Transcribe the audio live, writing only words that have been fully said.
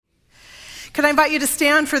Can I invite you to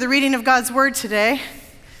stand for the reading of God's Word today?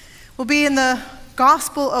 We'll be in the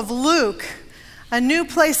Gospel of Luke, a new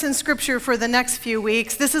place in Scripture for the next few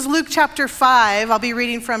weeks. This is Luke chapter 5. I'll be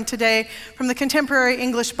reading from today from the Contemporary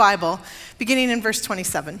English Bible, beginning in verse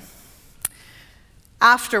 27.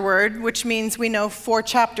 Afterward, which means we know 4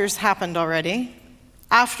 chapters happened already,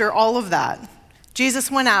 after all of that,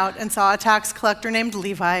 Jesus went out and saw a tax collector named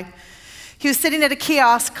Levi. He was sitting at a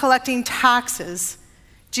kiosk collecting taxes.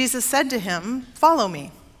 Jesus said to him, "Follow me."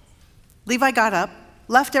 Levi got up,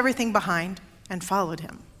 left everything behind, and followed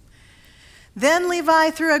him. Then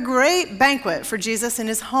Levi threw a great banquet for Jesus in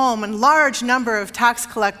his home, and a large number of tax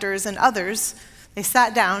collectors and others, they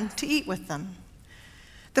sat down to eat with them.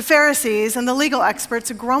 The Pharisees and the legal experts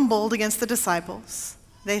grumbled against the disciples.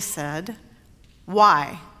 They said,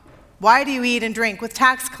 "Why? Why do you eat and drink with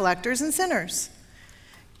tax collectors and sinners?"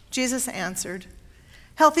 Jesus answered,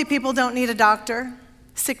 "Healthy people don't need a doctor,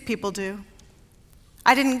 sick people do.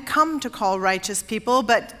 I didn't come to call righteous people,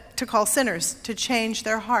 but to call sinners, to change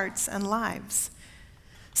their hearts and lives."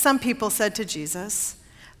 Some people said to Jesus,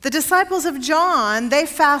 "The disciples of John, they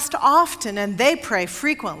fast often and they pray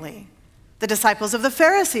frequently. The disciples of the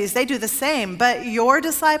Pharisees, they do the same, but your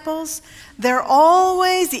disciples, they're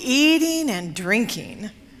always eating and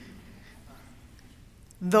drinking."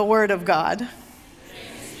 The word of God.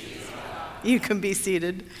 You can be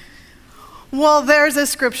seated. Well, there's a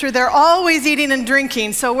scripture. They're always eating and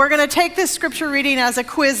drinking. So we're going to take this scripture reading as a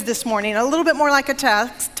quiz this morning, a little bit more like a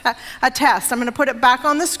test. I'm going to put it back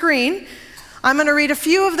on the screen. I'm going to read a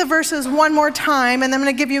few of the verses one more time, and then I'm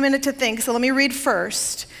going to give you a minute to think. So let me read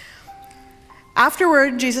first.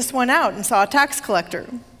 Afterward, Jesus went out and saw a tax collector.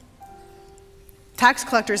 Tax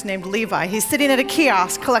collector is named Levi. He's sitting at a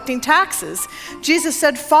kiosk collecting taxes. Jesus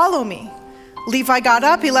said, "Follow me." Levi got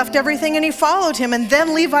up, he left everything, and he followed him. And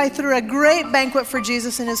then Levi threw a great banquet for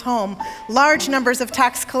Jesus in his home. Large numbers of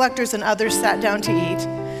tax collectors and others sat down to eat.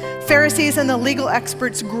 Pharisees and the legal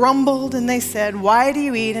experts grumbled, and they said, "Why do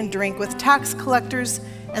you eat and drink with tax collectors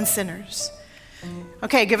and sinners?"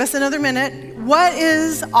 Okay, give us another minute. What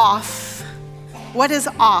is off? What is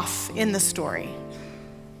off in the story?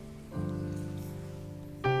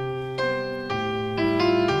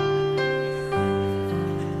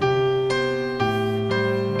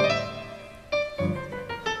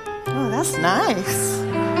 That's nice.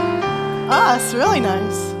 Oh, that's really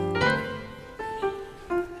nice.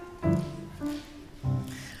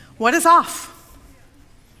 What is off?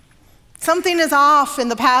 Something is off in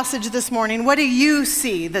the passage this morning. What do you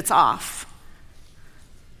see that's off?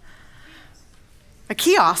 A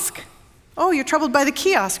kiosk. Oh, you're troubled by the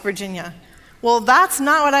kiosk, Virginia. Well, that's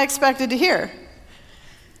not what I expected to hear.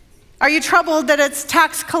 Are you troubled that it's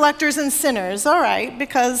tax collectors and sinners? All right,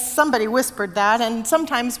 because somebody whispered that, and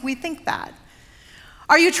sometimes we think that.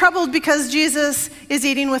 Are you troubled because Jesus is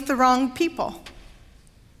eating with the wrong people?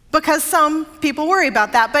 Because some people worry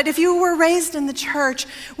about that. But if you were raised in the church,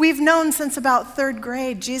 we've known since about 3rd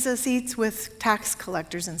grade, Jesus eats with tax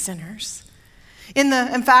collectors and sinners.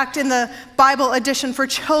 In fact, in the Bible edition for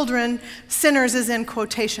children, sinners is in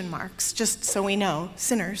quotation marks, just so we know,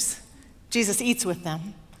 sinners. Jesus eats with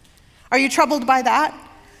them. Are you troubled by that?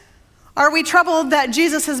 Are we troubled that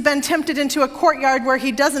Jesus has been tempted into a courtyard where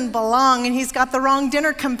he doesn't belong and he's got the wrong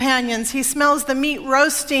dinner companions? He smells the meat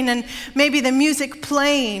roasting and maybe the music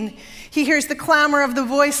playing. He hears the clamor of the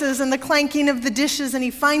voices and the clanking of the dishes, and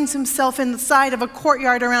he finds himself inside of a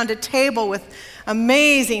courtyard around a table with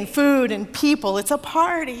amazing food and people. It's a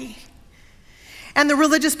party. And the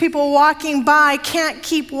religious people walking by can't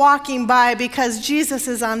keep walking by because Jesus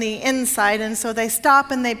is on the inside. And so they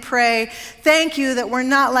stop and they pray, "Thank you that we're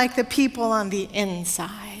not like the people on the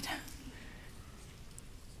inside."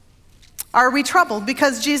 Are we troubled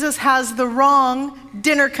because Jesus has the wrong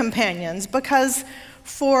dinner companions? Because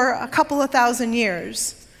for a couple of thousand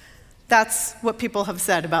years, that's what people have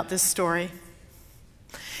said about this story.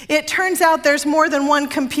 It turns out there's more than one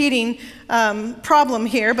competing problem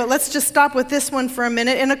here, but let's just stop with this one for a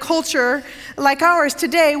minute. In a culture like ours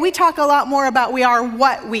today, we talk a lot more about we are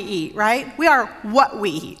what we eat, right? We are what we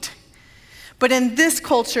eat. But in this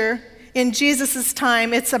culture, in Jesus'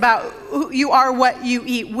 time, it's about you are what you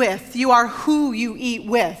eat with. You are who you eat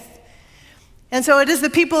with. And so it is the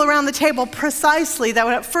people around the table precisely that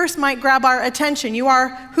at first might grab our attention. You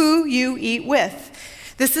are who you eat with.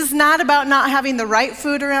 This is not about not having the right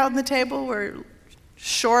food around the table. We're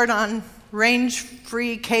short on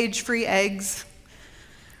range-free, cage-free eggs.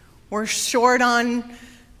 We're short on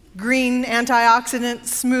green antioxidant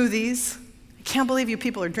smoothies. I can't believe you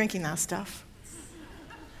people are drinking that stuff.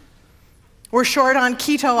 We're short on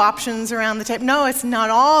keto options around the table. No, it's not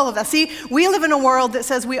all of that. See, we live in a world that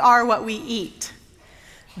says we are what we eat.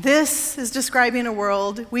 This is describing a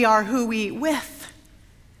world we are who we eat with.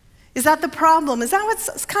 Is that the problem? Is that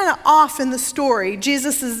what's kind of off in the story?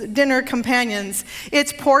 Jesus' dinner companions.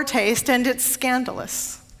 It's poor taste and it's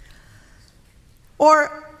scandalous.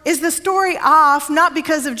 Or is the story off not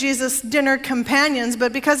because of Jesus' dinner companions,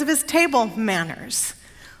 but because of his table manners?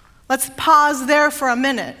 Let's pause there for a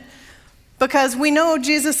minute. Because we know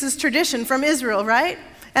Jesus' tradition from Israel, right?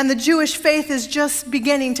 And the Jewish faith is just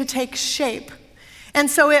beginning to take shape. And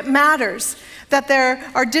so it matters that there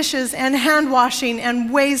are dishes and hand washing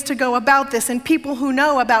and ways to go about this, and people who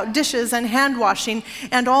know about dishes and hand washing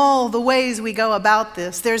and all the ways we go about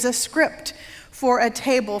this. There's a script for a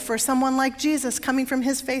table for someone like Jesus coming from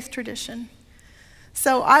his faith tradition.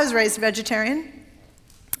 So I was raised vegetarian.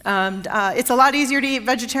 It's a lot easier to eat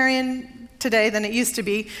vegetarian today than it used to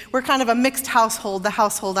be. We're kind of a mixed household, the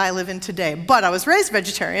household I live in today. But I was raised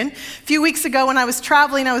vegetarian. A few weeks ago when I was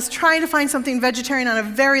traveling, I was trying to find something vegetarian on a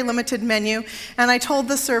very limited menu, and I told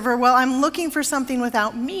the server, well, I'm looking for something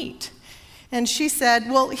without meat. And she said,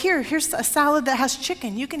 well, here's a salad that has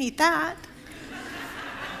chicken. You can eat that.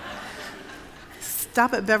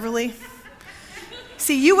 Stop it, Beverly.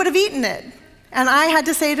 See, you would have eaten it. And I had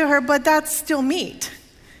to say to her, but that's still meat.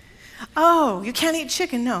 Oh, you can't eat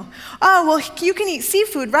chicken? No. Oh, well, you can eat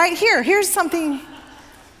seafood right here. Here's something.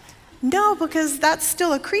 No, because that's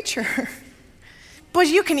still a creature. But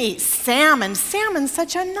you can eat salmon. Salmon's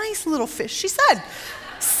such a nice little fish. She said,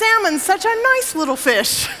 salmon's such a nice little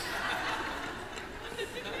fish.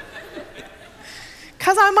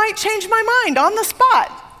 Because I might change my mind on the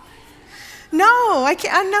spot. No, I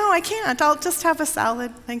can't. No, I can't. I'll just have a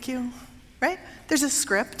salad. Thank you. Right? There's a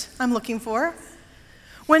script I'm looking for.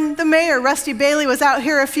 When the mayor, Rusty Bailey, was out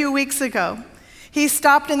here a few weeks ago, he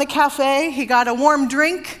stopped in the cafe, he got a warm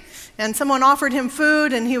drink, and someone offered him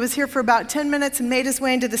food, and he was here for about 10 minutes and made his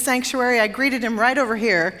way into the sanctuary. I greeted him right over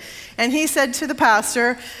here, and he said to the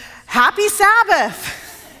pastor, "Happy Sabbath."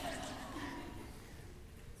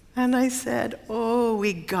 And I said, "Oh,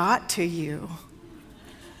 we got to you."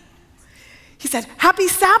 He said, "Happy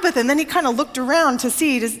Sabbath," and then he kind of looked around to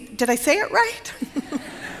see, did I say it right?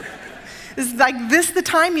 Is like this the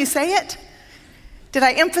time you say it? Did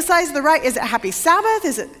I emphasize the right? Is it happy Sabbath?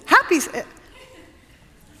 Is it happy?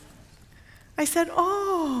 I said,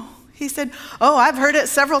 oh. He said, oh, I've heard it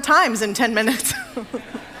several times in 10 minutes.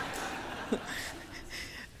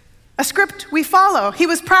 A script we follow. He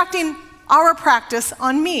was practicing our practice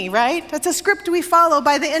on me, right? That's a script we follow.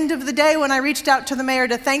 By the end of the day, when I reached out to the mayor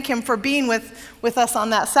to thank him for being with us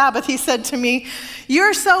on that Sabbath, he said to me,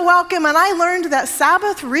 "You're so welcome, and I learned that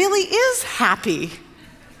Sabbath really is happy."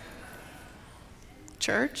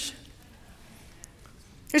 Church,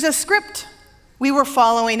 there's a script we were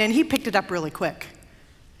following, and he picked it up really quick.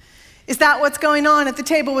 Is that what's going on at the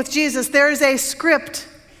table with Jesus? There's a script.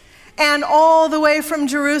 And all the way from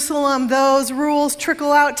Jerusalem, those rules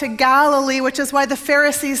trickle out to Galilee, which is why the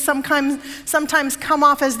Pharisees sometimes come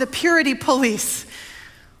off as the purity police.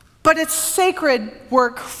 But it's sacred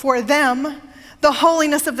work for them. The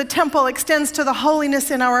holiness of the temple extends to the holiness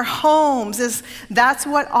in our homes. That's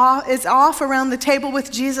what is off around the table with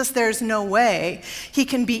Jesus. There's no way he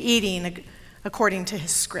can be eating according to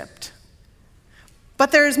his script.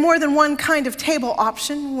 But there's more than one kind of table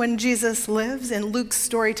option when Jesus lives in Luke's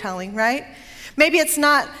storytelling, right? Maybe it's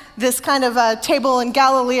not this kind of a table in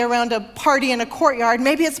Galilee around a party in a courtyard.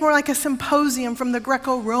 Maybe it's more like a symposium from the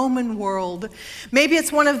Greco-Roman world. Maybe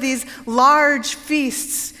it's one of these large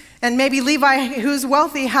feasts. And maybe Levi, who's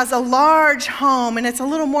wealthy, has a large home, and it's a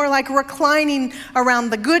little more like reclining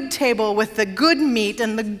around the good table with the good meat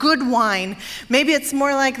and the good wine. Maybe it's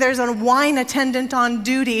more like there's a wine attendant on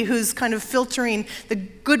duty who's kind of filtering. The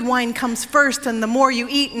good wine comes first, and the more you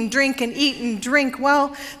eat and drink,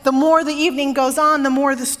 well, the more the evening goes on, the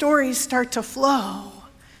more the stories start to flow.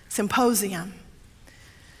 Symposium.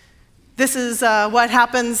 This is what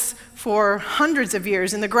happens for hundreds of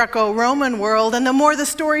years in the Greco-Roman world. And the more the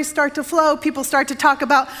stories start to flow, people start to talk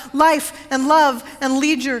about life and love and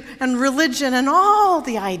leisure and religion and all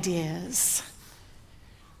the ideas.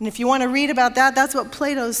 And if you want to read about that, that's what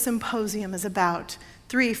Plato's Symposium is about.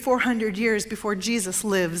 300-400 years before Jesus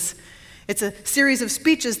lives. It's a series of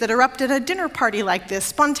speeches that erupt at a dinner party like this.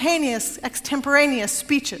 Spontaneous, extemporaneous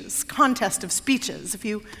speeches. Contest of speeches. If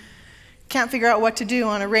you can't figure out what to do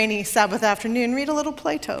on a rainy Sabbath afternoon, read a little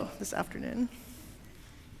Plato this afternoon.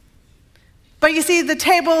 But you see, the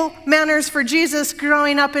table manners for Jesus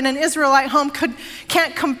growing up in an Israelite home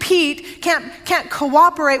can't compete, can't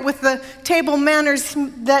cooperate with the table manners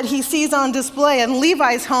that he sees on display in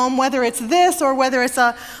Levi's home, whether it's this or whether it's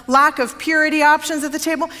a lack of purity options at the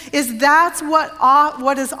table. That's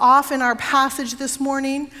what is off in our passage this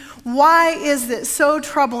morning? Why is it so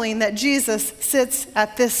troubling that Jesus sits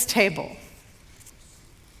at this table?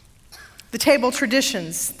 The table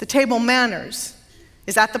traditions, the table manners,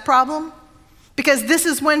 is that the problem? Because this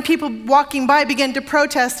is when people walking by begin to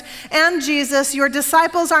protest, and Jesus, your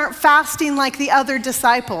disciples aren't fasting like the other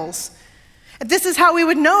disciples. This is how we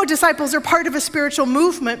would know disciples are part of a spiritual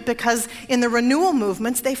movement, because in the renewal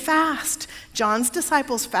movements, they fast. John's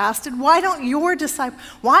disciples fasted. Why don't your disciples?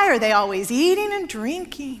 Why are they always eating and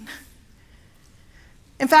drinking?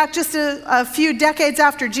 In fact, just a few decades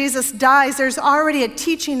after Jesus dies, there's already a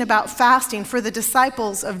teaching about fasting for the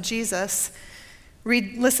disciples of Jesus.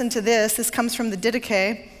 Listen to this. This comes from the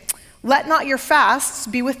Didache. Let not your fasts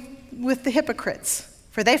be with the hypocrites,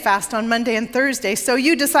 for they fast on Monday and Thursday. So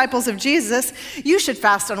you disciples of Jesus, you should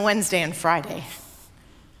fast on Wednesday and Friday.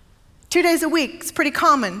 2 days a week is pretty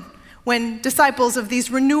common when disciples of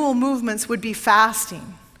these renewal movements would be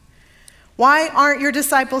fasting. Why aren't your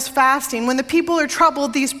disciples fasting? When the people are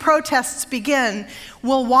troubled, these protests begin.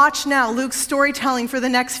 We'll watch now Luke's storytelling for the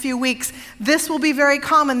next few weeks. This will be very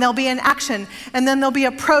common. There'll be an action, and then there'll be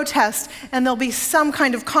a protest, and there'll be some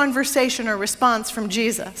kind of conversation or response from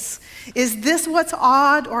Jesus. Is this what's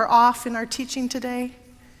odd or off in our teaching today?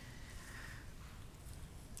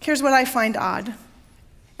 Here's what I find odd.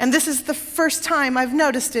 And this is the first time I've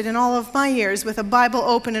noticed it in all of my years with a Bible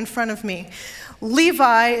open in front of me.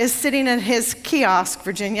 Levi is sitting at his kiosk,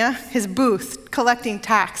 Virginia, his booth, collecting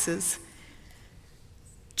taxes.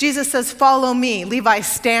 Jesus says, "Follow me." Levi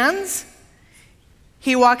stands.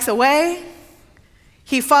 He walks away.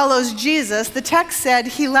 He follows Jesus. The text said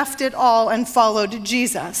he left it all and followed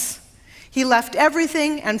Jesus. He left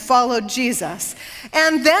everything and followed Jesus.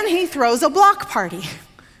 And then he throws a block party.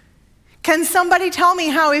 Can somebody tell me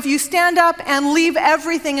how, if you stand up and leave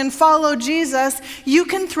everything and follow Jesus, you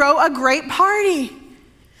can throw a great party?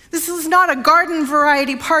 This is not a garden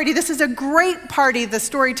variety party. This is a great party, the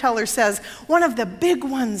storyteller says, one of the big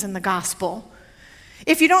ones in the gospel.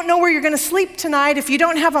 If you don't know where you're going to sleep tonight, if you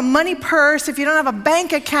don't have a money purse, if you don't have a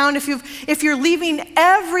bank account, if you're leaving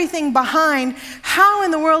everything behind, how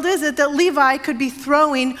in the world is it that Levi could be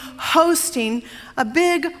hosting a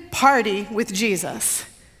big party with Jesus?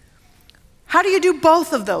 How do you do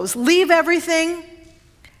both of those? Leave everything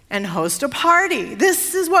and host a party.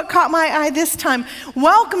 This is what caught my eye this time.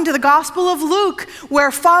 Welcome to the Gospel of Luke,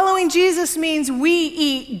 where following Jesus means we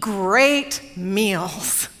eat great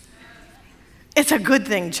meals. It's a good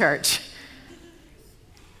thing, church.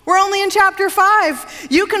 We're only in chapter 5.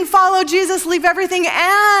 You can follow Jesus, leave everything,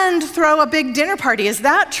 and throw a big dinner party. Is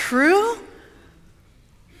that true?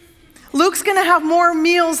 Luke's going to have more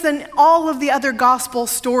meals than all of the other gospel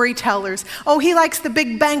storytellers. Oh, he likes the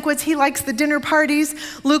big banquets. He likes the dinner parties.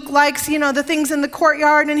 Luke likes, the things in the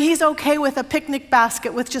courtyard, and he's okay with a picnic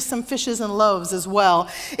basket with just some fishes and loaves as well.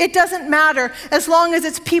 It doesn't matter. As long as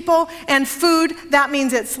it's people and food, that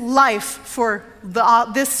means it's life for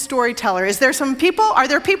this storyteller. Is there some people? Are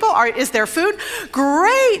there people? Is there food?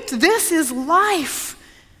 Great. This is life.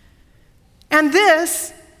 And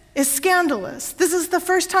this is scandalous. This is the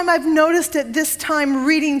first time I've noticed it this time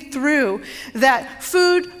reading through, that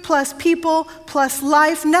food plus people plus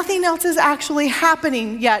life, nothing else is actually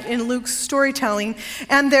happening yet in Luke's storytelling,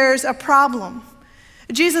 and there's a problem.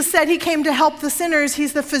 Jesus said he came to help the sinners.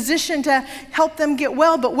 He's the physician to help them get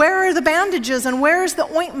well, but where are the bandages, and where's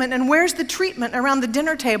the ointment, and where's the treatment around the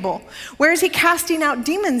dinner table? Where is he casting out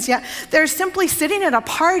demons yet? They're simply sitting at a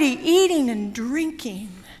party, eating and drinking.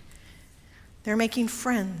 They're making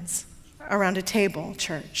friends around a table,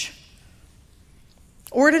 church.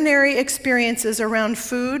 Ordinary experiences around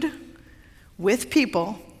food with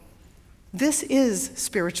people, this is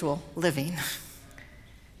spiritual living.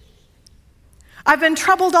 I've been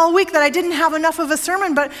troubled all week that I didn't have enough of a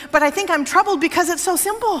sermon, but I think I'm troubled because it's so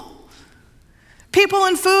simple. People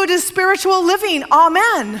and food is spiritual living.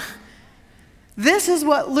 Amen. This is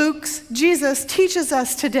what Luke's Jesus teaches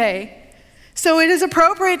us today. So it is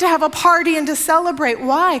appropriate to have a party and to celebrate.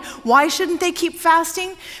 Why? Why shouldn't they keep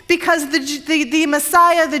fasting? Because the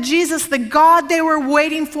Messiah, the Jesus, the God they were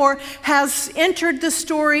waiting for has entered the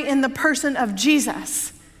story in the person of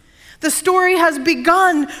Jesus. The story has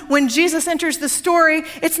begun when Jesus enters the story.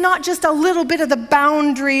 It's not just a little bit of the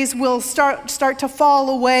boundaries will start to fall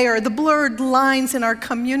away, or the blurred lines in our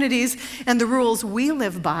communities and the rules we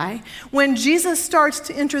live by. When Jesus starts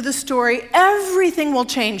to enter the story, everything will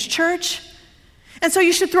change, church. And so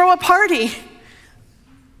you should throw a party.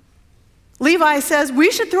 Levi says,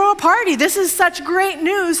 we should throw a party. This is such great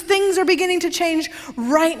news. Things are beginning to change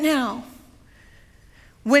right now.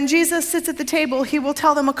 When Jesus sits at the table, he will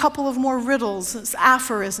tell them a couple of more riddles,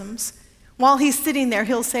 aphorisms. While he's sitting there,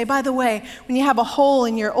 he'll say, by the way, when you have a hole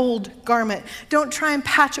in your old garment, don't try and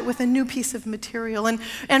patch it with a new piece of material.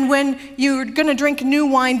 And when you're going to drink new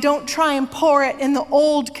wine, don't try and pour it in the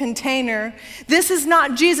old container. This is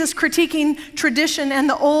not Jesus critiquing tradition and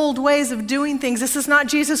the old ways of doing things. This is not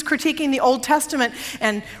Jesus critiquing the Old Testament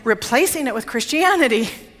and replacing it with Christianity.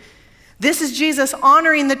 This is Jesus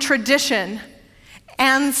honoring the tradition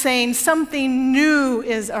and saying something new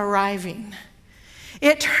is arriving.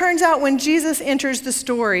 It turns out when Jesus enters the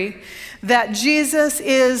story that Jesus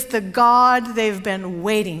is the God they've been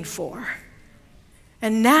waiting for.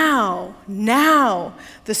 And now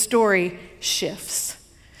the story shifts.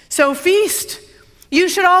 So feast. You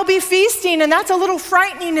should all be feasting, and that's a little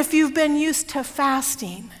frightening if you've been used to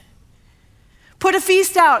fasting. Put a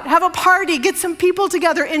feast out, have a party, get some people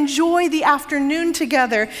together, enjoy the afternoon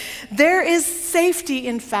together. There is safety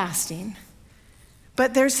in fasting,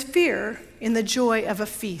 but there's fear in the joy of a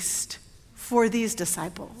feast for these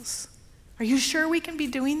disciples. Are you sure we can be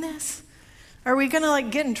doing this? Are we gonna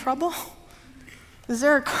get in trouble? Is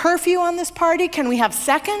there a curfew on this party? Can we have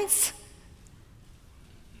seconds?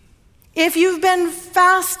 If you've been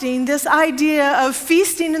fasting, this idea of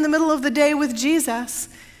feasting in the middle of the day with Jesus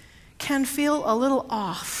can feel a little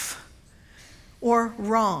off or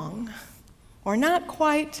wrong or not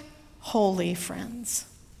quite holy, friends.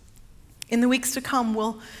 In the weeks to come,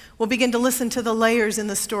 we'll begin to listen to the layers in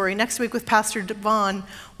the story. Next week with Pastor Vaughn,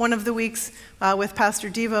 one of the weeks with Pastor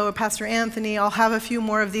Devo or Pastor Anthony, I'll have a few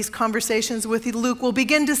more of these conversations with Luke. We'll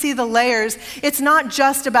begin to see the layers. It's not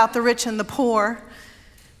just about the rich and the poor.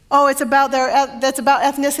 Oh, that's about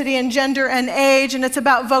ethnicity and gender and age, and it's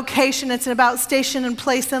about vocation, it's about station and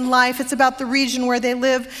place in life, it's about the region where they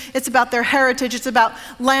live, it's about their heritage, it's about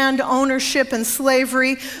land ownership and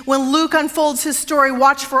slavery. When Luke unfolds his story,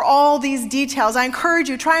 watch for all these details. I encourage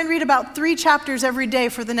you, try and read about 3 chapters every day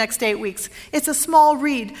for the next 8 weeks. It's a small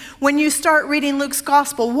read. When you start reading Luke's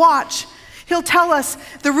gospel, watch. He'll tell us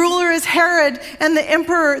the ruler is Herod, and the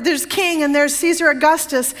emperor, there's king, and there's Caesar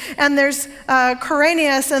Augustus, and there's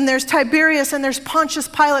Quirinius, and there's Tiberius, and there's Pontius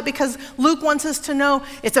Pilate, because Luke wants us to know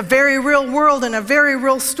it's a very real world and a very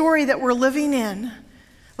real story that we're living in.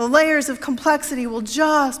 The layers of complexity will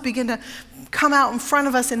just begin to come out in front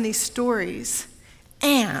of us in these stories.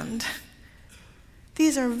 And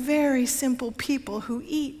these are very simple people who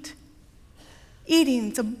eat.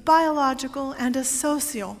 Eating is a biological and a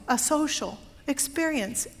social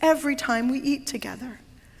experience every time we eat together.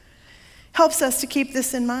 Helps us to keep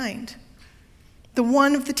this in mind.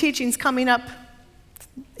 One of the teachings coming up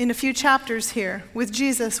in a few chapters here with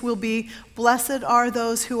Jesus will be, blessed are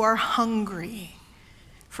those who are hungry,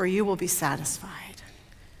 for you will be satisfied.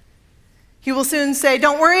 He will soon say,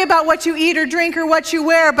 don't worry about what you eat or drink or what you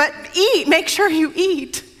wear, but eat, make sure you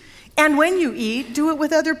eat. And when you eat, do it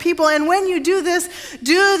with other people. And when you do this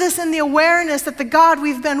in the awareness that the God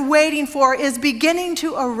we've been waiting for is beginning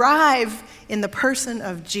to arrive in the person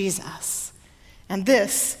of Jesus. And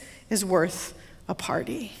this is worth a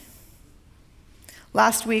party.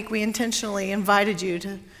 Last week, we intentionally invited you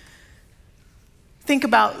to think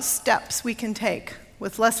about steps we can take.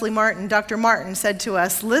 With Leslie Martin, Dr. Martin said to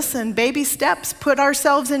us, listen, baby steps, put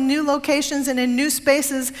ourselves in new locations and in new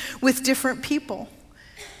spaces with different people.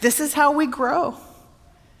 This is how we grow.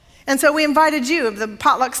 And so we invited you. The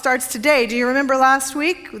potluck starts today. Do you remember last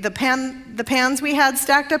week, the pans we had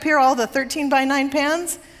stacked up here, all the 13 by 9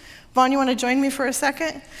 pans? Vaughn, you want to join me for a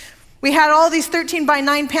second? We had all these 13 by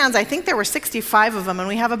 9 pans. I think there were 65 of them, and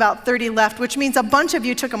we have about 30 left, which means a bunch of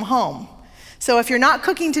you took them home. So if you're not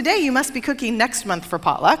cooking today, you must be cooking next month for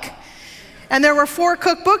potluck. And there were 4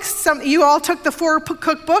 cookbooks. You all took the 4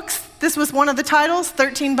 cookbooks. This was one of the titles,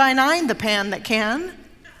 13 by 9, the pan that can.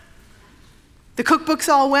 The cookbooks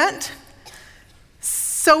all went.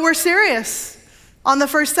 So we're serious. On the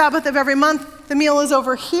first Sabbath of every month, the meal is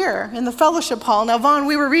over here in the fellowship hall. Now, Vaughn,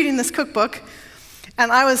 we were reading this cookbook, and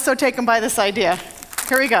I was so taken by this idea.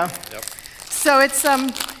 Here we go. Yep. So it's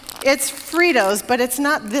Fritos, but it's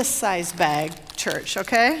not this size bag, church,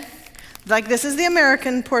 okay? Like, this is the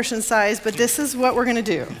American portion size, but this is what we're going to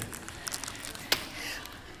do.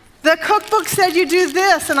 The cookbook said you do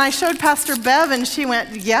this, and I showed Pastor Bev, and she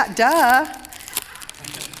went, yeah, duh.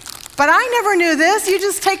 But I never knew this. You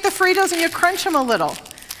just take the Fritos and you crunch them a little.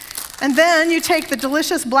 And then you take the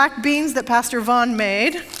delicious black beans that Pastor Vaughn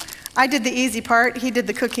made. I did the easy part. He did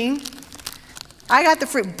the cooking. I got the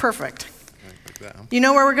fruit. Perfect. You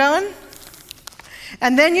know where we're going?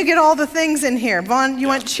 And then you get all the things in here. Vaughn, you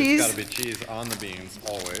want cheese? It's got to be cheese on the beans,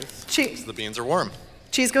 always. Cheese. So the beans are warm.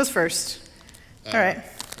 Cheese goes first. All right.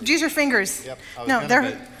 Use your fingers. Yep. No,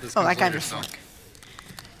 they're... Oh, I got your your fork.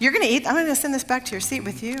 You're going to eat? I'm going to send this back to your seat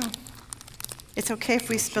with you. It's okay if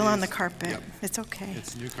we spill on the carpet. Yep. It's okay.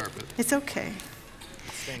 It's new carpet. It's okay.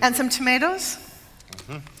 And some tomatoes.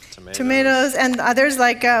 Mm-hmm. Tomatoes. And there's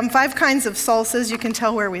like 5 kinds of salsas. You can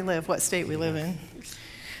tell where we live, what state we live in.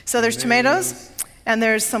 So there's tomatoes, and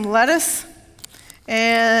there's some lettuce,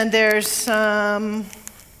 and there's some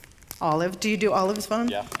olive. Do you do olives, Vaughn?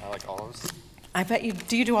 Yeah, I like olives. I bet you,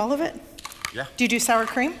 do you do all of it? Yeah. Do you do sour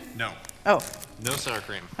cream? No. Oh. No sour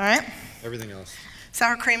cream. All right. Everything else.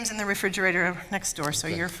 Sour cream's in the refrigerator next door, so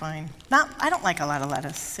you're fine. I don't like a lot of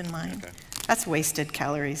lettuce in mine. Okay. That's wasted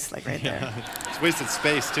calories, like right there. It's wasted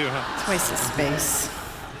space too, huh? It's wasted space.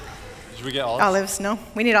 Should we get olives? Olives, no?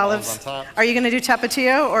 We need olives. Olives on top. Are you going to do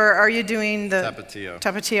tapatio, or are you doing the... Tapatio.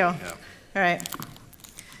 Tapatio. Yeah. All right.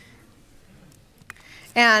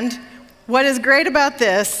 And what is great about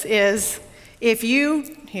this is if you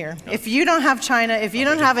don't have china, if you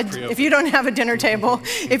don't have a dinner table,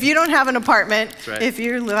 if you don't have an apartment, right. if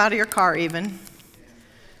you live out of your car even.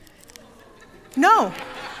 No.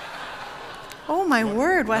 Oh my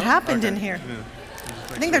word, what happened in here? Yeah.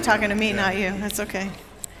 I think they're talking to me, not you. That's okay.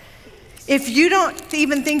 If you don't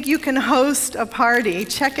even think you can host a party,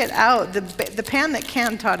 check it out. The pan that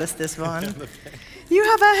Cam taught us this, Vaughn. You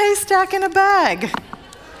have a haystack in a bag.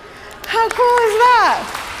 How cool is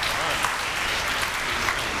that?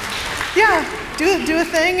 Yeah, do a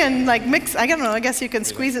thing and like mix. I don't know. I guess you can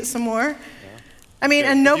squeeze it some more. Yeah. I mean,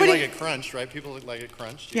 and nobody. You like it crunched, right? People like it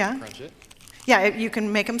crunched. You can crunch it. Yeah, you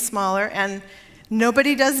can make them smaller, and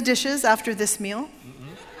nobody does dishes after this meal. Mm-hmm.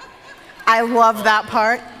 I love that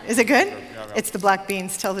part. Is it good? Yeah. It's the black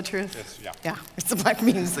beans. Tell the truth. Yeah, it's the black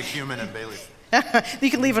beans. It's the cumin and bay leaf.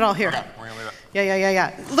 You can leave it all here. Okay, we're gonna leave it.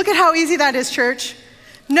 Yeah. Look at how easy that is, church.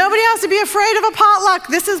 Nobody has to be afraid of a potluck.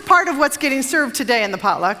 This is part of what's getting served today in the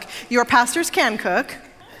potluck. Your pastors can cook.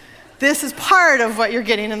 This is part of what you're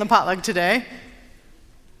getting in the potluck today.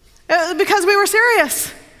 Because we were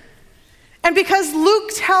serious. And because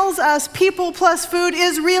Luke tells us people plus food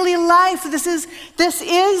is really life. This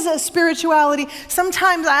is a spirituality.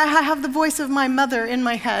 Sometimes I have the voice of my mother in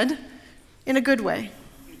my head, in a good way.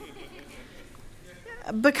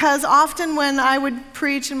 Because often when I would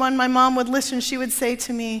preach and when my mom would listen, she would say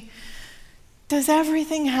to me, does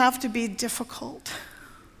everything have to be difficult?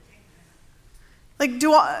 Like,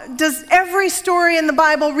 does every story in the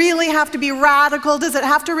Bible really have to be radical?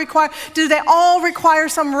 do they all require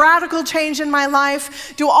some radical change in my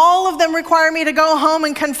life? Do all of them require me to go home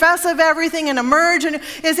and confess of everything and emerge? And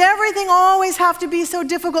is everything always have to be so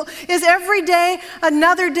difficult? Is every day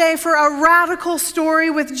another day for a radical story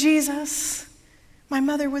with Jesus? My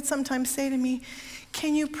mother would sometimes say to me,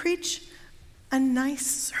 can you preach a nice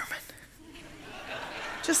sermon?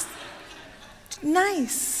 Just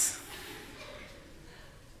nice.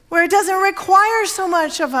 Where it doesn't require so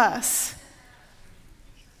much of us.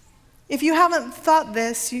 If you haven't thought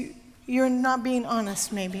this, you're not being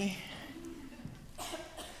honest, maybe.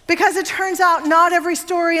 Because it turns out not every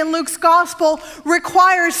story in Luke's gospel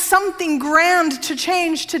requires something grand to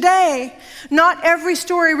change today. Not every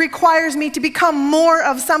story requires me to become more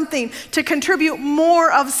of something, to contribute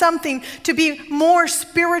more of something, to be more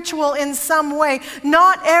spiritual in some way.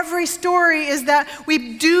 Not every story is that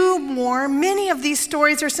we do more. Many of these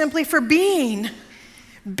stories are simply for being.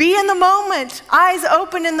 Be in the moment, eyes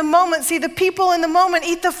open in the moment, see the people in the moment,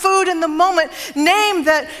 eat the food in the moment. Name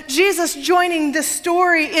that Jesus joining this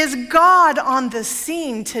story is God on the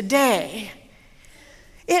scene today.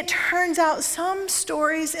 It turns out some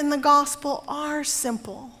stories in the gospel are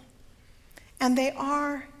simple and they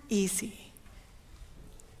are easy.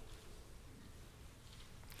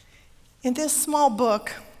 In this small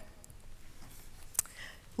book,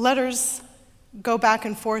 letters go back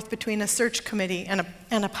and forth between a search committee and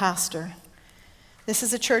a pastor. This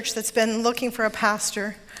is a church that's been looking for a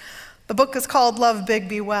pastor. The book is called Love Big,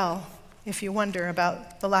 Be Well, if you wonder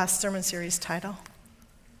about the last sermon series title.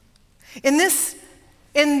 In this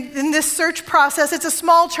search process, it's a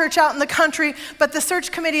small church out in the country, but the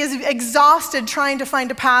search committee is exhausted trying to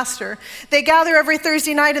find a pastor. They gather every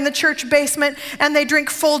Thursday night in the church basement, and they drink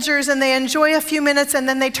Folgers, and they enjoy a few minutes, and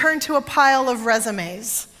then they turn to a pile of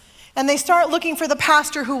resumes. And they start looking for the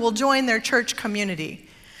pastor who will join their church community.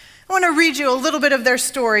 I want to read you a little bit of their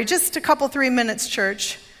story, just a couple, 3 minutes,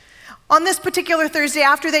 church. On this particular Thursday,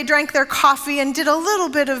 after they drank their coffee and did a little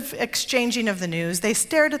bit of exchanging of the news, they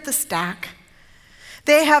stared at the stack.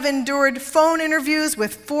 They have endured phone interviews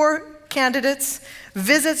with 4 candidates,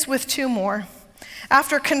 visits with 2 more.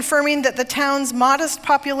 After confirming that the town's modest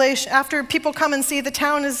population, after people come and see the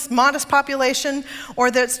town is modest population or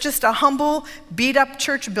that it's just a humble, beat-up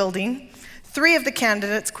church building, 3 of the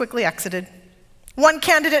candidates quickly exited. One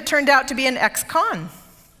candidate turned out to be an ex-con.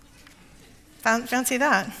 Fancy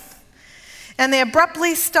that. And they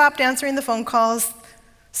abruptly stopped answering the phone calls.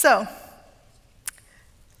 So,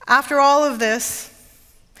 after all of this,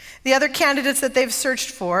 the other candidates that they've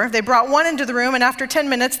searched for, they brought one into the room, and after 10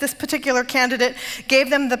 minutes, this particular candidate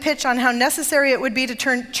gave them the pitch on how necessary it would be to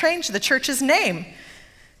change the church's name.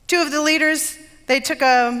 2 of the leaders, they took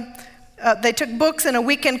books and a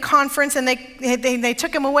weekend conference, and they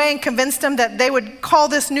took him away and convinced him that they would call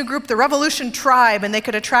this new group the Revolution Tribe, and they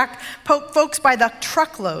could attract folks by the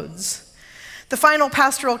truckloads. The final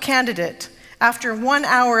pastoral candidate, after 1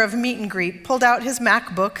 hour of meet and greet, pulled out his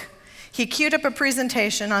MacBook. He queued up a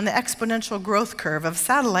presentation on the exponential growth curve of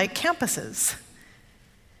satellite campuses.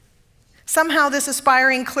 Somehow this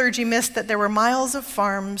aspiring clergy missed that there were miles of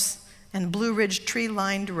farms and Blue Ridge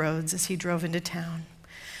tree-lined roads as he drove into town.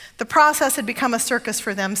 The process had become a circus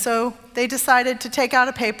for them, so they decided to take out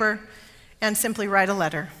a paper and simply write a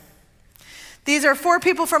letter. These are 4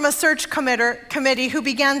 people from a search committee who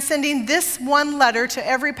began sending this one letter to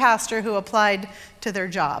every pastor who applied to their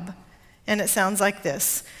job. And it sounds like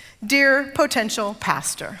this. Dear potential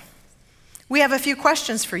pastor, we have a few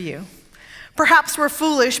questions for you. Perhaps we're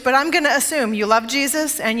foolish, but I'm going to assume you love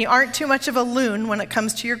Jesus and you aren't too much of a loon when it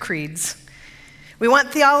comes to your creeds. We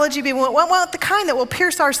want theology, we want the kind that will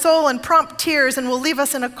pierce our soul and prompt tears and will leave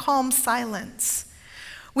us in a calm silence.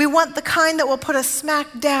 We want the kind that will put us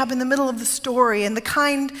smack dab in the middle of the story and the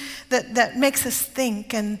kind that makes us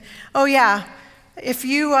think. And, oh yeah, if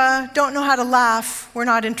you don't know how to laugh, we're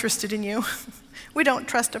not interested in you. We don't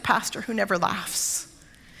trust a pastor who never laughs.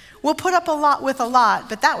 We'll put up a lot with a lot,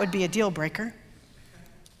 but that would be a deal breaker.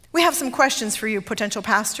 We have some questions for you, potential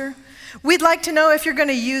pastor. We'd like to know if you're going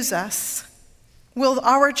to use us. Will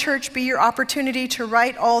our church be your opportunity to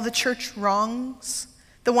right all the church wrongs,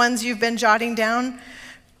 the ones you've been jotting down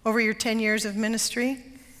over your 10 years of ministry?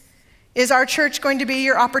 Is our church going to be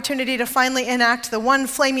your opportunity to finally enact the one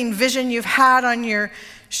flaming vision you've had on your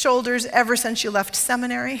shoulders ever since you left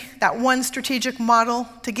seminary, that one strategic model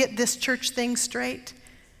to get this church thing straight?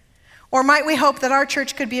 Or might we hope that our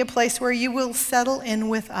church could be a place where you will settle in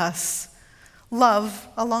with us, love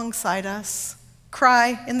alongside us,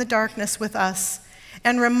 cry in the darkness with us,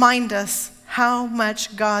 and remind us how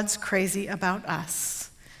much God's crazy about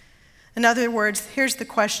us? In other words, here's the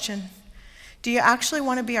question. Do you actually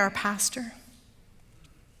want to be our pastor?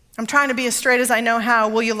 I'm trying to be as straight as I know how.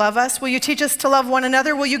 Will you love us? Will you teach us to love one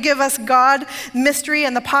another? Will you give us God, mystery,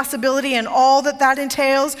 and the possibility and all that that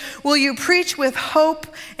entails? Will you preach with hope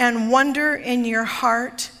and wonder in your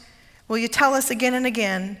heart? Will you tell us again and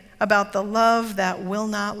again about the love that will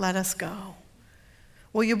not let us go?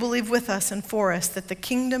 Will you believe with us and for us that the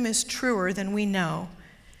kingdom is truer than we know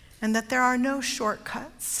and that there are no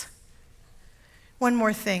shortcuts? One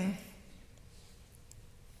more thing.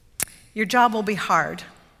 Your job will be hard.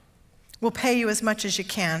 We'll pay you as much as you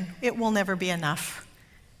can. It will never be enough.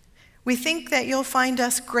 We think that you'll find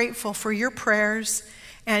us grateful for your prayers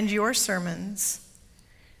and your sermons.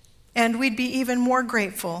 And we'd be even more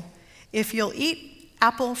grateful if you'll eat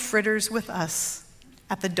apple fritters with us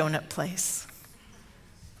at the donut place.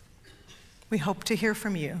 We hope to hear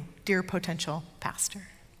from you, dear potential pastor.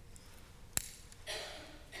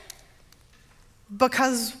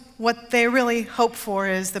 Because what they really hope for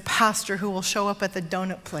is the pastor who will show up at the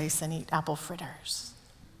donut place and eat apple fritters.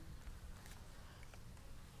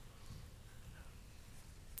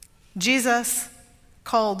 Jesus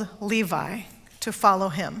called Levi to follow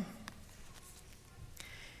him.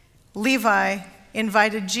 Levi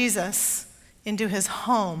invited Jesus into his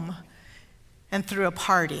home and threw a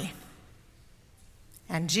party.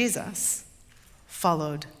 And Jesus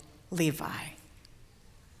followed Levi.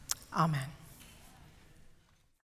 Amen.